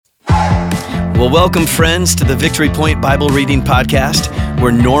Well, welcome, friends, to the Victory Point Bible Reading Podcast,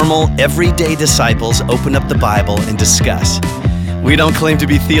 where normal, everyday disciples open up the Bible and discuss. We don't claim to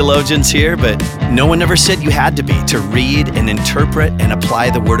be theologians here, but no one ever said you had to be to read and interpret and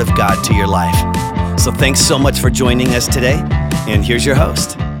apply the Word of God to your life. So thanks so much for joining us today, and here's your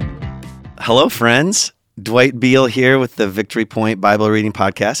host. Hello, friends. Dwight Beal here with the Victory Point Bible Reading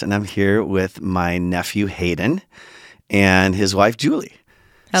Podcast, and I'm here with my nephew, Hayden, and his wife, Julie.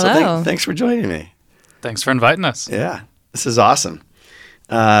 Hello. So thanks for joining me. Thanks for inviting us. Yeah, this is awesome.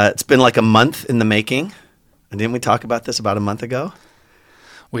 It's been like a month in the making. And didn't we talk about this about a month ago?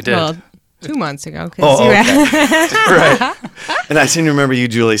 We did. Well, 2 months ago. Right. And I seem to remember you,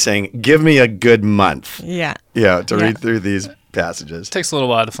 Julie, saying, give me a good month. Yeah. Yeah, to read through these passages. It takes a little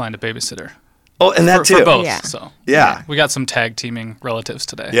while to find a babysitter. Oh, and that too. For both. Yeah. So Yeah. we got some tag teaming relatives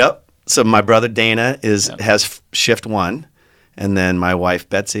today. Yep. So my brother Dana has shift one, and then my wife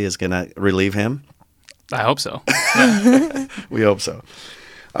Betsy is going to relieve him. I hope so. We hope so.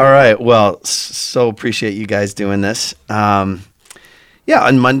 All right. Well, so appreciate you guys doing this. On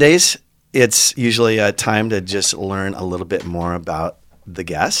Mondays, it's usually a time to just learn a little bit more about the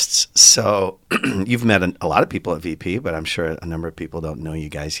guests. So you've met a lot of people at VP, but I'm sure a number of people don't know you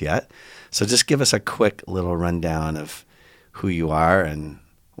guys yet. So just give us a quick little rundown of who you are and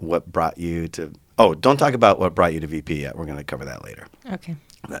what brought you to... Oh, don't talk about what brought you to VP yet. We're going to cover that later. Okay.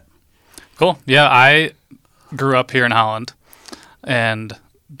 But, Cool. Yeah, I grew up here in Holland, and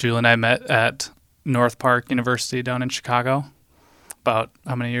Julie and I met at North Park University down in Chicago about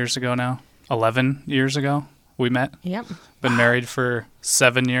how many years ago now? 11 years ago we met. Yep. Been married for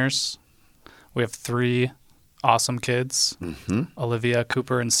 7 years. We have 3 awesome kids, Olivia,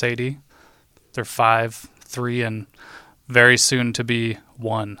 Cooper, and Sadie. They're 5, 3, and very soon to be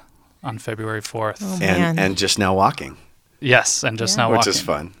 1 on February 4th. Oh, man. and just now walking, Yes, and just now which walking. is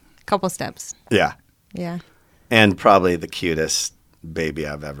fun. Couple steps. Yeah. Yeah. And probably the cutest baby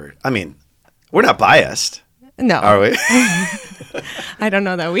I've ever... I mean, we're not biased, No. are we? I don't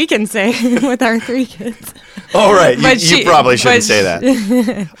know that we can say with our 3 kids. Oh, right. But You probably shouldn't say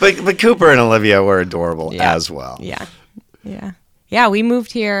that. But Cooper and Olivia were adorable as well. Yeah. Yeah. Yeah, we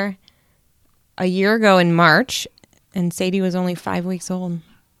moved here a year ago in March, and Sadie was only 5 weeks old.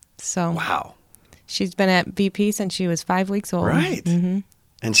 So Wow. she's been at VP since she was 5 weeks old. Right. Mm-hmm.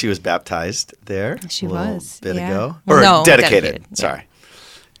 And she was baptized there She a little was, bit yeah. ago. Well, Or no, dedicated. dedicated, yeah. Sorry.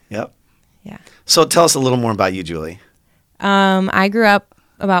 Yep. Yeah. So tell us a little more about you, Julie. I grew up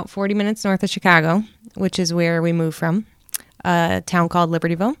about 40 minutes north of Chicago, which is where we moved from, a town called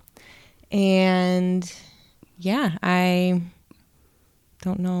Libertyville. And yeah, I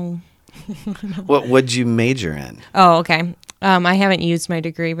don't know. What would you major in? Oh, okay. I haven't used my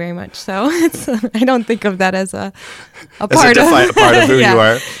degree very much, so I don't think of that as a part of who Yeah. you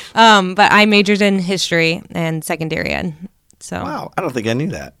are. But I majored in history and secondary ed. So Wow. I don't think I knew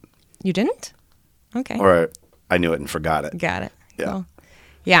that. You didn't? Okay. Or I knew it and forgot it. Got it. Yeah. Cool.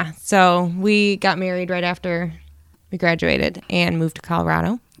 Yeah. So we got married right after we graduated and moved to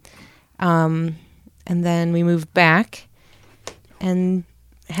Colorado. And then we moved back and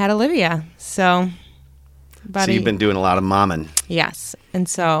had Olivia. So You've been doing a lot of momming. Yes. And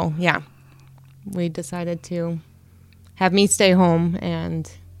so, yeah, we decided to have me stay home and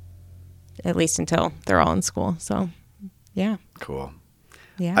at least until they're all in school. So, yeah. Cool.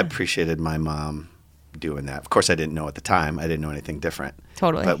 Yeah. I appreciated my mom doing that. Of course, I didn't know at the time. I didn't know anything different.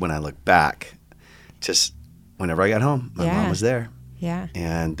 Totally. But when I look back, just whenever I got home, my mom was there. Yeah.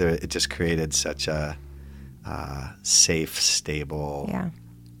 And it just created such a safe, stable,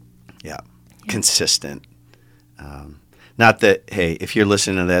 consistent. Not that, hey, if you're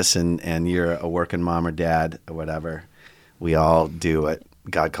listening to this and you're a working mom or dad or whatever, we all do what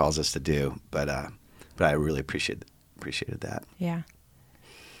God calls us to do. But I really appreciated that. Yeah.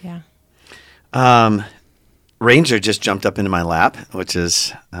 Yeah. Ranger just jumped up into my lap, which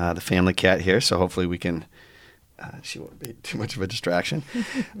is the family cat here. So hopefully we can. She won't be too much of a distraction.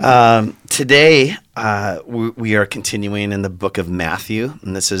 Today we are continuing in the book of Matthew,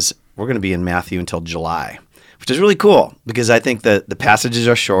 and we're going to be in Matthew until July, which is really cool because I think the passages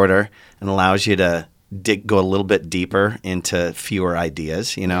are shorter and allows you to go a little bit deeper into fewer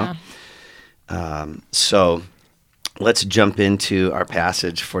ideas. So let's jump into our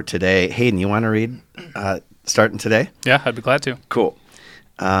passage for today. Hayden, you want to read starting today? Yeah, I'd be glad to. Cool.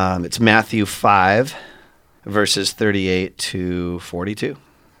 It's Matthew 5, verses 38 to 42.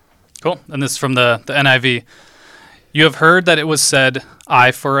 Cool. And this is from the NIV. You have heard that it was said,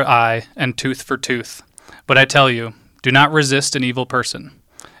 eye for eye and tooth for tooth. But I tell you, do not resist an evil person.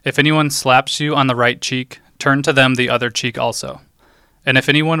 If anyone slaps you on the right cheek, turn to them the other cheek also. And if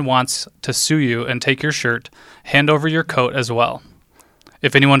anyone wants to sue you and take your shirt, hand over your coat as well.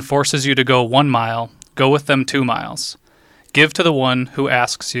 If anyone forces you to go 1 mile, go with them 2 miles. Give to the one who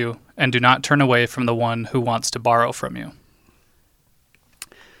asks you, and do not turn away from the one who wants to borrow from you.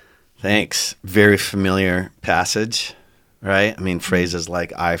 Thanks. Very familiar passage, right? I mean, phrases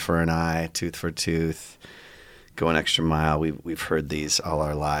like eye for an eye, tooth for tooth, go an extra mile. We've heard these all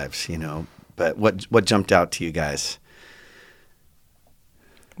our lives, you know. But what jumped out to you guys?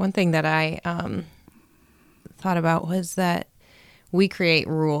 One thing that I thought about was that we create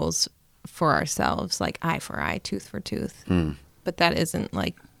rules for ourselves, like eye for eye, tooth for tooth. But that isn't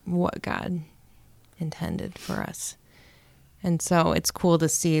like what God intended for us. And so it's cool to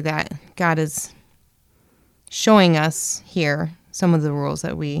see that God is showing us here some of the rules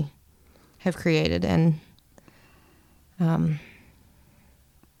that we have created and not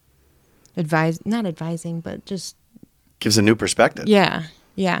advising, but just Gives a new perspective. yeah.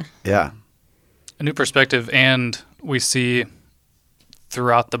 Yeah. A new perspective, and we see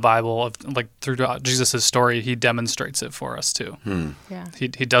throughout the Bible, throughout Jesus' story, he demonstrates it for us too. Yeah. He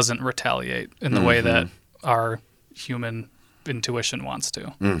doesn't retaliate in the way that our human intuition wants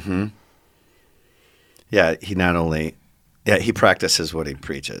to. Yeah, he practices what he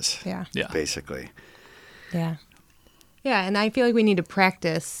preaches. Yeah. Yeah. Basically. Yeah. Yeah, and I feel like we need to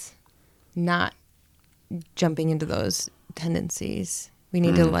practice not jumping into those tendencies. We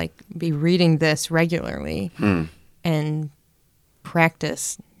need to like be reading this regularly and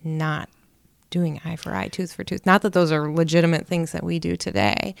practice not doing eye for eye, tooth for tooth. Not that those are legitimate things that we do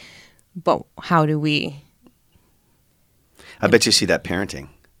today, but how do we? I bet you see that parenting.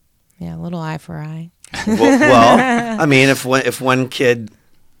 Yeah, a little eye for eye. Well, I mean, if one kid,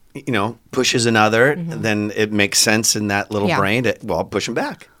 you know, pushes another, then it makes sense in that little Yeah. brain to, well, push him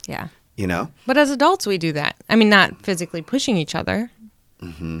back, Yeah. you know? But as adults, we do that. I mean, not physically pushing each other.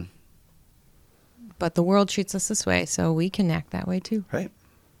 But the world treats us this way, so we can act that way too. Right?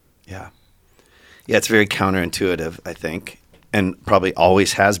 Yeah. Yeah, it's very counterintuitive, I think, and probably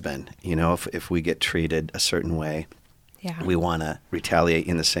always has been. You know, if we get treated a certain way, Yeah. we want to retaliate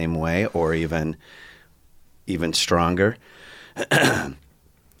in the same way or even stronger.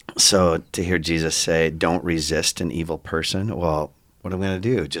 So to hear Jesus say, don't resist an evil person, well, what am I going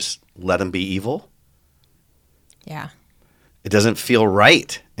to do? Just let them be evil? Yeah. It doesn't feel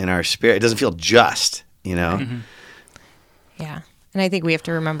right in our spirit. It doesn't feel just, you know? Yeah. And I think we have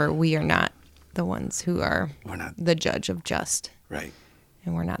to remember we are not the ones who are We're not. the judge of just. Right.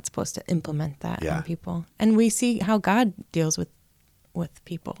 And we're not supposed to implement that Yeah. on people. And we see how God deals with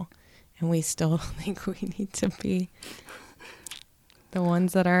people. And we still think we need to be the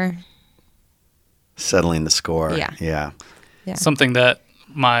ones that are, Settling the score. Yeah. Yeah. yeah. Something that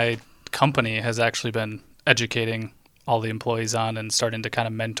my company has actually been educating all the employees on and starting to kind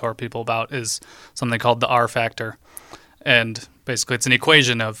of mentor people about is something called the R factor. And basically it's an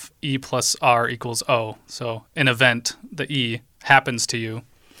equation of E plus R equals O. So in event, the E happens to you.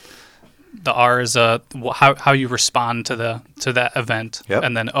 The R is how you respond to that event, Yep.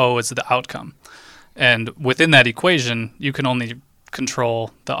 and then O is the outcome. And within that equation, you can only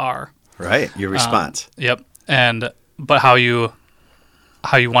control the R. Right. Your response. Yep. But how you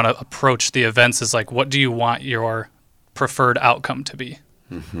want to approach the events is like, what do you want your preferred outcome to be?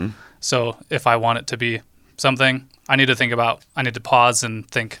 So if I want it to be something, I need to pause and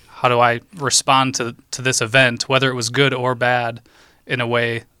think, how do I respond to this event, whether it was good or bad, in a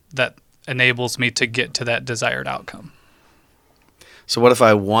way that enables me to get to that desired outcome. So what if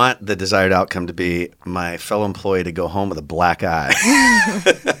I want the desired outcome to be my fellow employee to go home with a black eye?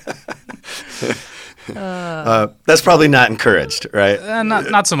 That's probably not encouraged, right?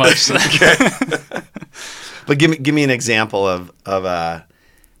 Not so much. But give me an example of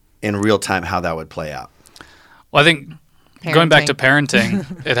in real time how that would play out. Well, I think going back to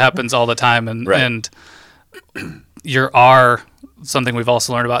parenting, it happens all the time, and Right. and your R, something we've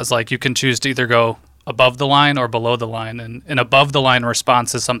also learned about, is like you can choose to either go above the line or below the line, and an above the line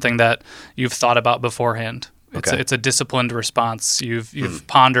response is something that you've thought about beforehand. Okay. It's a disciplined response. You've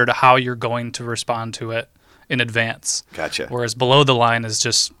pondered how you're going to respond to it in advance. Gotcha. Whereas below the line is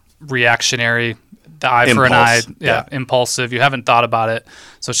just reactionary, the eye for an eye, Impulse. Yeah. impulsive. You haven't thought about it,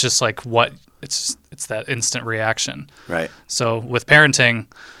 so it's just like it's that instant reaction. Right. So with parenting,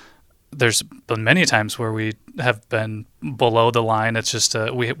 there's been many times where we have been below the line. It's just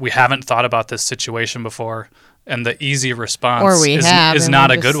we haven't thought about this situation before, and the easy response or we is and not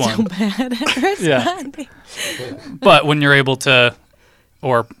we're a good just one. So bad at responding. But when you're able to,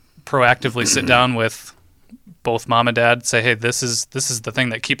 or proactively sit down with both mom and dad, say, hey, this is the thing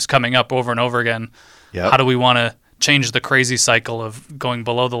that keeps coming up over and over again. Yep. How do we want to change the crazy cycle of going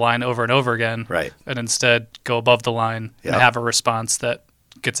below the line over and over again, Right. and instead go above the line Yep. and have a response that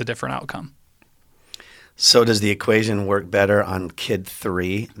gets a different outcome. So does the equation work better on kid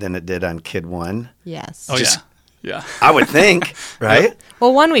 3 than it did on kid 1? Yes. Oh, Just- yeah. I would think, right?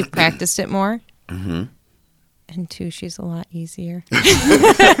 Well, 1, we've practiced it more. Mm-hmm. And 2, she's a lot easier.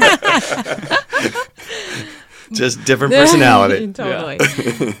 Just different personality. Totally.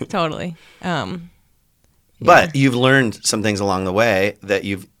 Totally. But you've learned some things along the way that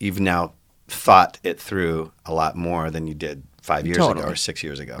you've now thought it through a lot more than you did 5 years ago Totally. or 6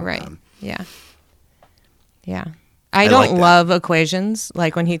 years ago. Right. Yeah. Yeah. I I don't like that. love equations.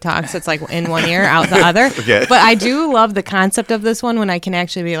 Like when he talks, it's like in one ear, out the other. Okay. But I do love the concept of this one when I can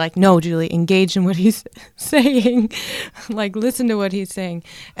actually be like, no, Julie, engage in what he's saying. Like, listen to what he's saying.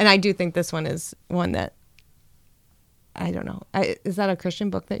 And I do think this one is one that, I don't know. Is that a Christian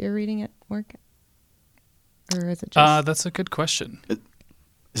book that you're reading at work? Or is it just... That's a good question.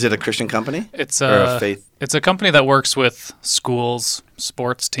 Is it a Christian company? It's or a faith? It's a company that works with schools,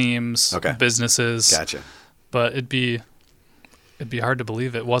 sports teams, Okay. businesses. Gotcha. But it'd be hard to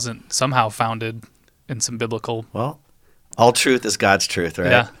believe it wasn't somehow founded in some biblical. Well, all truth is God's truth,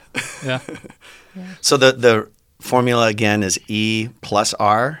 right? Yeah. Yeah. So the formula again is E plus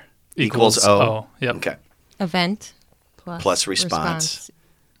R equals O. Yep. Okay. Event Plus response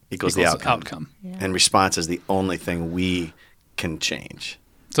equals the outcome. Yeah. And response is the only thing we can change.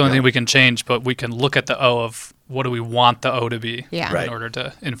 It's the only thing we can change, but we can look at the O of what do we want the O to be Yeah. Right. in order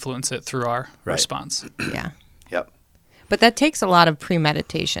to influence it through our Right. response. Yeah. Yep. But that takes a lot of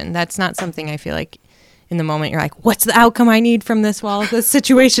premeditation. That's not something I feel like in the moment you're like, what's the outcome I need from this while this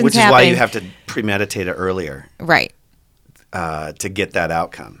situation's Which is happening? why you have to premeditate it earlier Right. to get that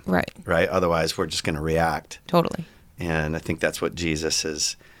outcome, Right. right? Otherwise, we're just going to react. Totally. And I think that's what Jesus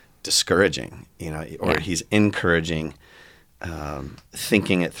is discouraging, or Yeah. he's encouraging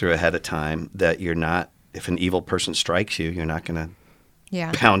thinking it through ahead of time that you're not, if an evil person strikes you, you're not going to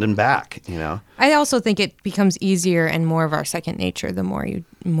Yeah. pound him back, I also think it becomes easier and more of our second nature the more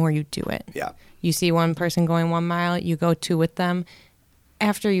you do it. Yeah. You see one person going 1 mile, you go 2 with them.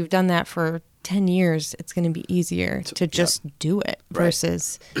 After you've done that for 10 years, it's going to be easier to just do it Right.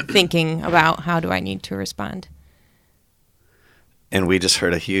 versus thinking about how do I need to respond. And we just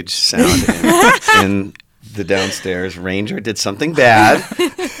heard a huge sound in the downstairs. Ranger did something bad.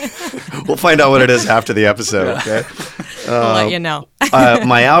 We'll find out what it is after the episode, okay? I'll let you know.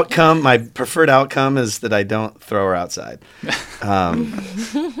 My preferred outcome is that I don't throw her outside.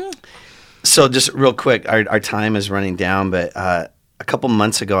 So just real quick, our time is running down, but a couple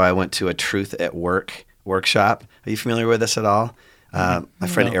months ago, I went to a Truth at Work workshop. Are you familiar with this at all? My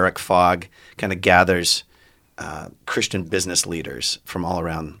friend Eric Fogg kind of gathers Christian business leaders from all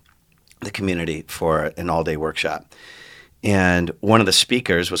around the community for an all-day workshop. And one of the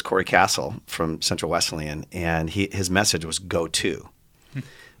speakers was Corey Castle from Central Wesleyan, and his message was "Go to,"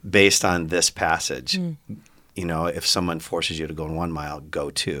 based on this passage. If someone forces you to go 1 mile, go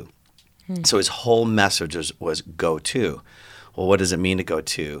to. So his whole message was "Go to." Well, what does it mean to go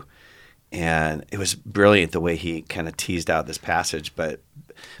to? And it was brilliant the way he kind of teased out this passage. But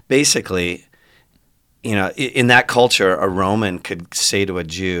basically, in that culture, a Roman could say to a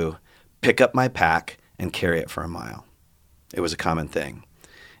Jew, "Pick up my pack and carry it for 1 mile." It was a common thing.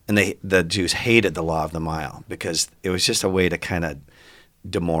 And the Jews hated the law of the mile because it was just a way to kind of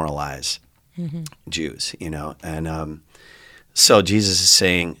demoralize Jews, And so Jesus is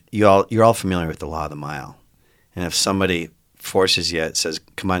saying, you're all familiar with the law of the mile. And if somebody forces you, it says,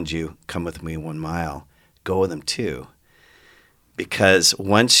 "Come on, Jew, come with me 1 mile," go with them too. Because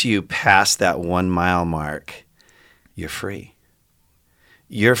once you pass that 1 mile mark, you're free.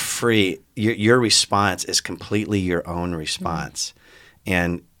 You're free. Your response is completely your own response.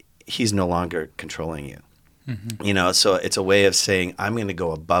 And he's no longer controlling you. So it's a way of saying, I'm going to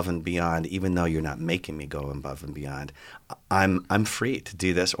go above and beyond, even though you're not making me go above and beyond. I'm free to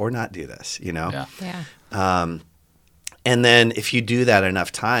do this or not do this, Yeah. Yeah. And then if you do that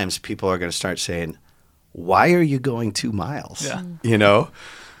enough times, people are going to start saying, "Why are you going 2 miles?" Yeah.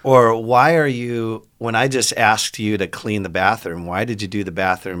 Or why are you, when I just asked you to clean the bathroom, why did you do the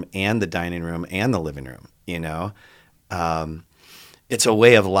bathroom and the dining room and the living room? It's a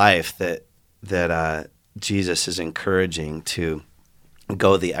way of life that Jesus is encouraging to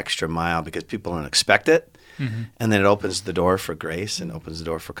go the extra mile because people don't expect it. And then it opens the door for grace and opens the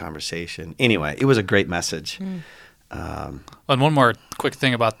door for conversation. Anyway, it was a great message. And one more quick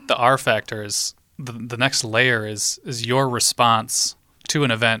thing about the R factor is the next layer is your response to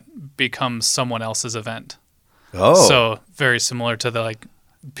an event becomes someone else's event. Oh. So very similar to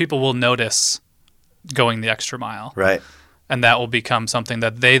people will notice going the extra mile. Right. And that will become something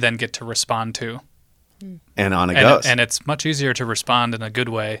that they then get to respond to. And on it goes. And it's much easier to respond in a good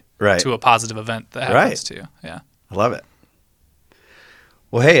way Right. to a positive event that happens to you. Yeah. I love it.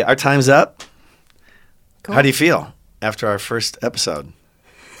 Well, hey, our time's up. Cool. How do you feel after our first episode?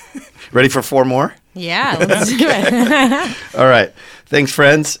 Ready for 4 more? Yeah, let's do it. All right. Thanks,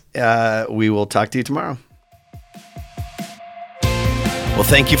 friends. We will talk to you tomorrow. Well,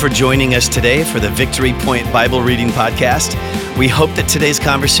 thank you for joining us today for the Victory Point Bible Reading Podcast. We hope that today's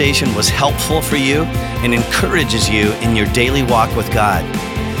conversation was helpful for you and encourages you in your daily walk with God.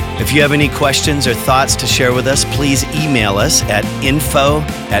 If you have any questions or thoughts to share with us, please email us at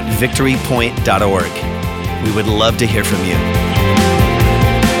info@victorypoint.org. We would love to hear from you.